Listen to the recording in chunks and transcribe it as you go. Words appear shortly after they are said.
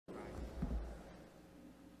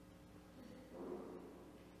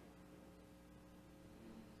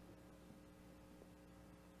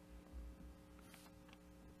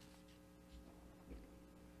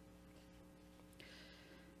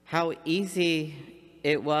how easy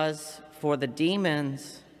it was for the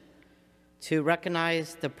demons to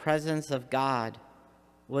recognize the presence of God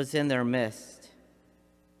was in their midst.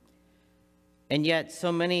 And yet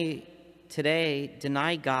so many today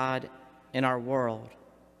deny God in our world.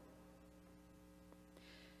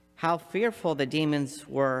 How fearful the demons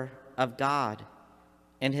were of God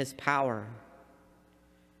and his power.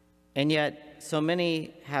 And yet so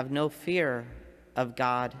many have no fear of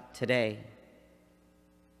God today.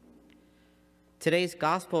 Today's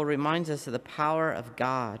gospel reminds us of the power of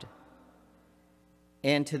God.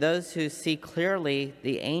 And to those who see clearly,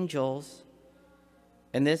 the angels,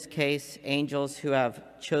 in this case, angels who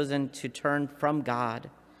have chosen to turn from God,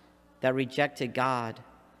 that rejected God,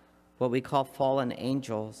 what we call fallen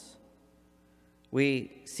angels,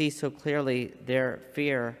 we see so clearly their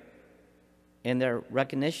fear and their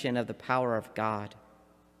recognition of the power of God.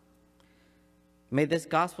 May this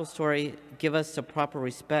gospel story give us the proper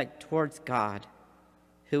respect towards God,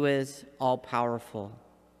 who is all-powerful,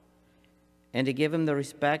 and to give him the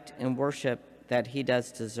respect and worship that he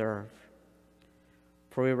does deserve.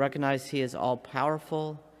 For we recognize he is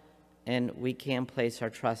all-powerful, and we can place our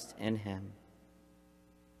trust in him.